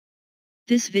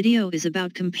This video is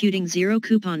about computing zero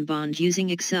coupon bond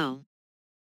using Excel.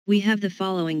 We have the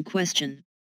following question.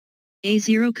 A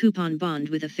zero coupon bond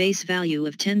with a face value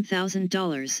of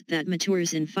 $10,000 that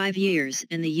matures in 5 years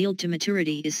and the yield to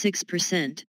maturity is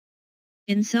 6%.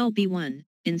 In cell B1,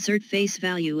 insert face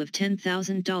value of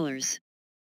 $10,000.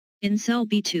 In cell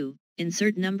B2,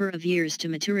 insert number of years to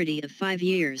maturity of 5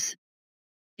 years.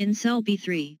 In cell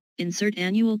B3, insert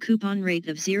annual coupon rate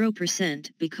of 0%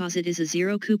 because it is a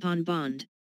zero coupon bond.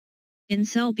 In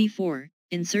cell B4,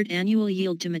 insert annual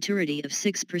yield to maturity of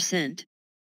 6%.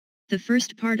 The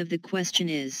first part of the question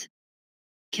is: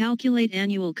 calculate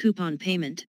annual coupon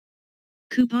payment.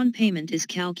 Coupon payment is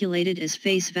calculated as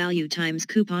face value times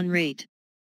coupon rate.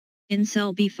 In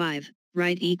cell B5,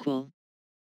 write equal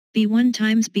B1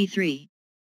 times B3.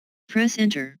 Press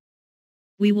enter.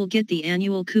 We will get the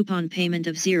annual coupon payment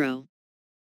of 0.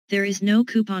 There is no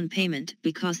coupon payment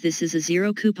because this is a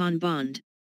zero coupon bond.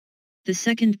 The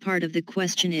second part of the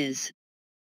question is: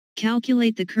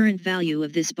 calculate the current value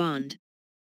of this bond.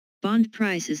 Bond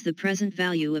price is the present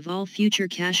value of all future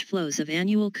cash flows of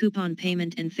annual coupon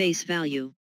payment and face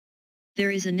value.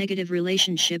 There is a negative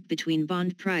relationship between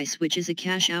bond price, which is a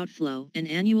cash outflow, and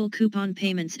annual coupon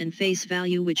payments and face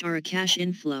value, which are a cash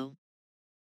inflow.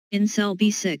 In cell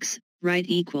B6, write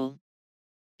equal.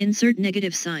 Insert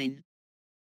negative sign.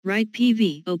 Write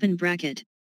PV open bracket.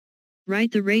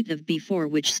 Write the rate of B4,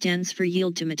 which stands for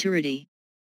yield to maturity.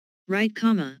 Write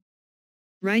comma.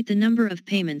 Write the number of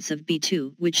payments of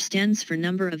B2, which stands for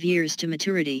number of years to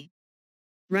maturity.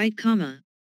 Write comma.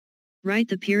 Write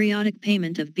the periodic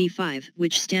payment of B5,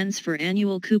 which stands for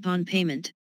annual coupon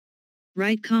payment.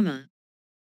 Write comma.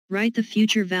 Write the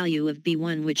future value of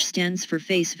B1, which stands for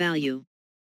face value.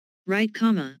 Write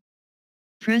comma.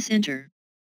 Press enter.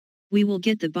 We will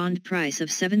get the bond price of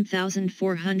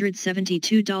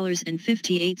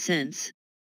 $7,472.58.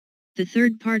 The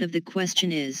third part of the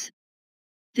question is: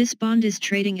 this bond is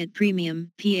trading at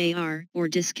premium, PAR, or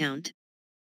discount.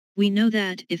 We know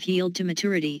that if yield to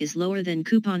maturity is lower than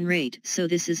coupon rate, so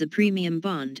this is a premium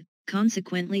bond,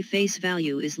 consequently face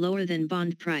value is lower than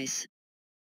bond price.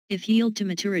 If yield to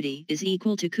maturity is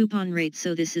equal to coupon rate,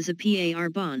 so this is a PAR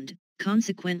bond,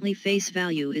 consequently face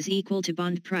value is equal to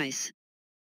bond price.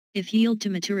 If yield to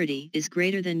maturity is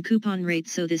greater than coupon rate,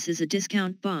 so this is a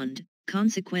discount bond,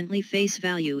 consequently face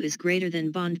value is greater than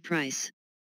bond price.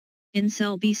 In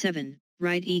cell B7,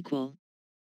 write equal.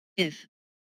 If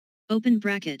open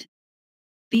bracket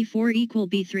B4 equal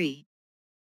B3,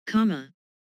 comma,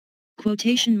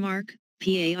 quotation mark,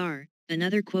 PAR,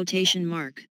 another quotation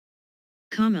mark,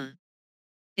 comma,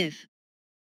 if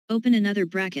open another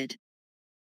bracket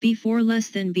B4 less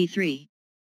than B3,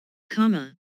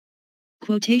 comma,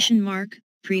 quotation mark,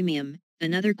 premium,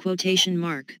 another quotation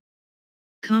mark,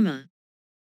 comma,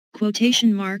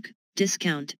 quotation mark,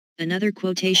 discount, another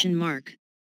quotation mark.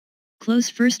 Close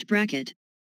first bracket.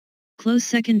 Close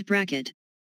second bracket.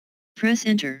 Press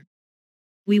enter.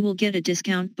 We will get a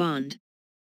discount bond.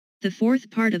 The fourth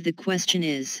part of the question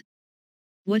is: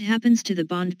 what happens to the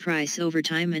bond price over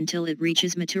time until it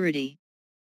reaches maturity?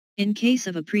 In case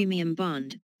of a premium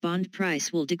bond, bond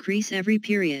price will decrease every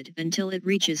period until it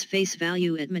reaches face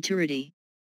value at maturity.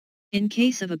 In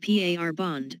case of a PAR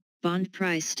bond, bond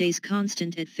price stays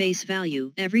constant at face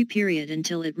value every period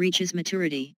until it reaches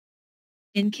maturity.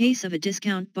 In case of a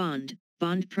discount bond,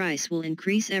 bond price will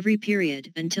increase every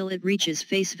period until it reaches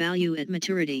face value at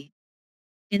maturity.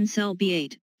 In cell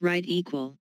B8, write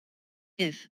equal.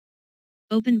 If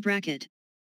open bracket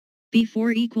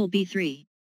B4 equal B3,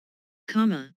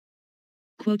 comma,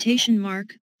 quotation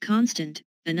mark, constant,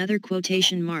 another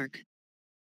quotation mark,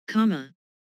 comma,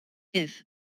 if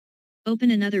open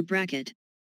another bracket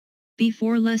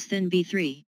B4 less than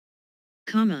B3,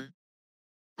 comma,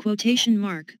 quotation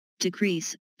mark,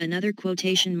 decrease, another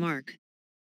quotation mark,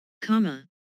 comma,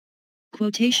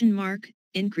 quotation mark,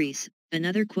 increase,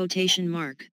 another quotation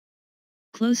mark.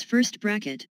 Close first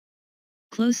bracket.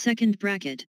 Close second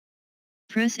bracket.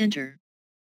 Press enter.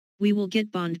 We will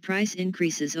get bond price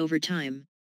increases over time.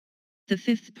 The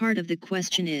fifth part of the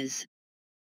question is: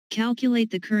 calculate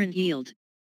the current yield.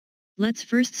 Let's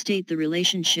first state the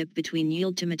relationship between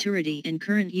yield to maturity and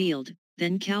current yield,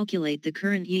 then calculate the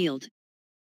current yield.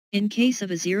 In case of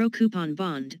a zero coupon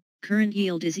bond, current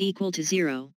yield is equal to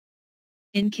 0.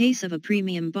 In case of a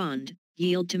premium bond,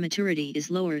 yield to maturity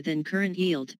is lower than current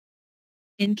yield.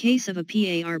 In case of a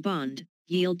PAR bond,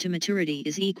 yield to maturity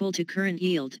is equal to current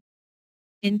yield.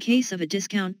 In case of a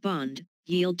discount bond,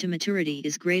 yield to maturity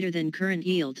is greater than current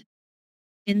yield.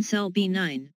 In cell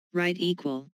B9, write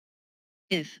equal.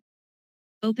 If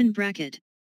open bracket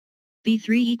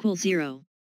B3 equals 0,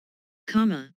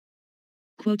 comma,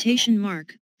 quotation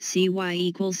mark, CY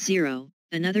equals 0,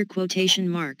 another quotation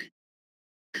mark,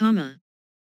 comma,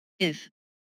 if,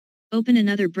 open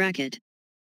another bracket,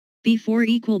 B4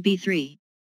 equal B3,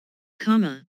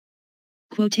 comma,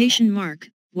 quotation mark,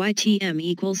 YTM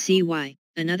equals CY,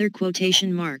 another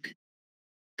quotation mark,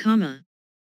 comma,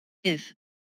 if,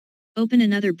 open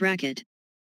another bracket,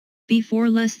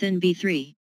 B4 less than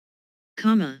B3,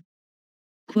 comma,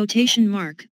 quotation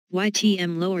mark,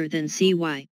 YTM lower than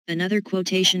CY, another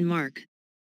quotation mark,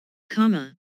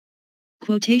 comma,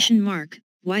 quotation mark,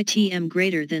 YTM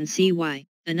greater than CY,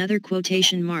 another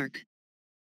quotation mark,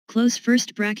 close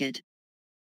first bracket,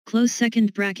 close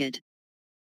second bracket,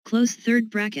 close third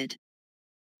bracket,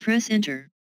 press enter.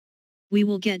 We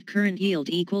will get current yield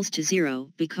equals to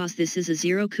 0 because this is a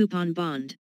zero coupon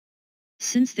bond.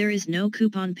 Since there is no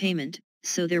coupon payment,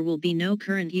 so there will be no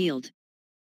current yield.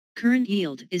 Current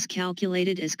yield is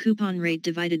calculated as coupon rate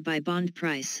divided by bond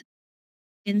price.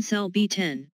 In cell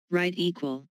B10, write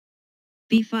equal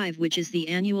B5, which is the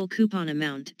annual coupon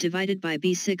amount, divided by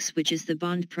B6, which is the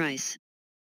bond price.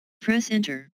 Press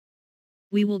enter.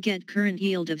 We will get current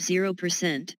yield of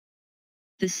 0%.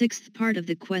 The sixth part of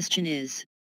the question is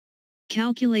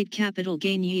calculate capital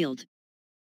gain yield.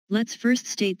 Let's first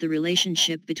state the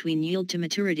relationship between yield to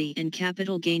maturity and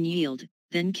capital gain yield,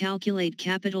 then calculate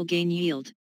capital gain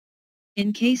yield.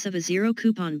 In case of a zero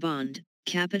coupon bond,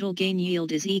 capital gain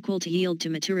yield is equal to yield to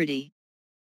maturity.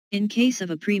 In case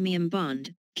of a premium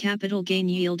bond, capital gain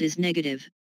yield is negative.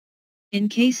 In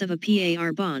case of a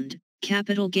PAR bond,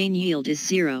 capital gain yield is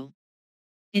 0.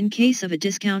 In case of a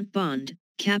discount bond,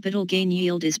 capital gain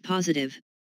yield is positive.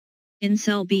 In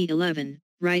cell B11,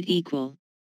 write equal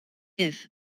if,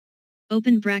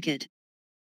 open bracket,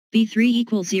 B3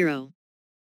 equals 0,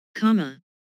 comma,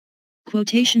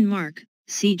 quotation mark,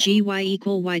 CGY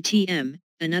equal YTM,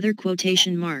 another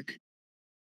quotation mark,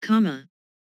 comma,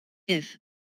 if,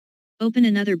 open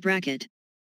another bracket,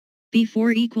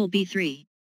 B4 equal B3,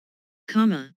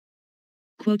 comma,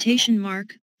 quotation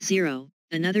mark, 0,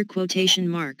 another quotation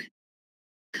mark,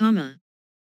 comma,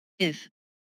 if,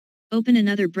 open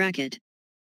another bracket,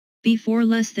 B4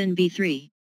 less than B3,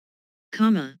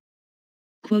 comma,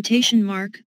 quotation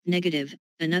mark, negative,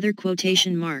 another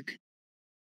quotation mark,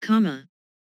 comma,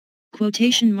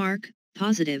 quotation mark,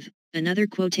 positive, another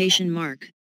quotation mark,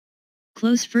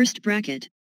 close first bracket,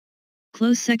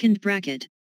 close second bracket,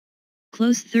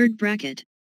 close third bracket,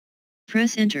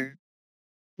 press enter.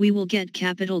 We will get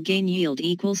capital gain yield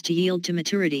equals to yield to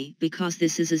maturity because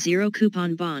this is a zero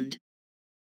coupon bond.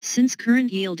 Since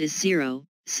current yield is 0,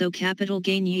 so capital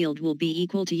gain yield will be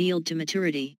equal to yield to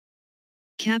maturity.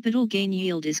 Capital gain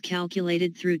yield is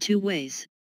calculated through two ways.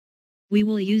 We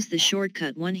will use the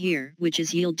shortcut one here, which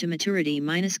is yield to maturity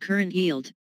minus current yield.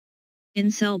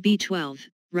 In cell B12,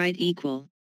 write equal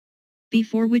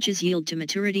B4, which is yield to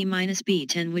maturity, minus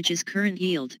B10, which is current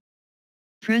yield.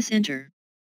 Press enter.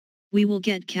 We will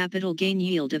get capital gain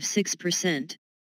yield of 6%.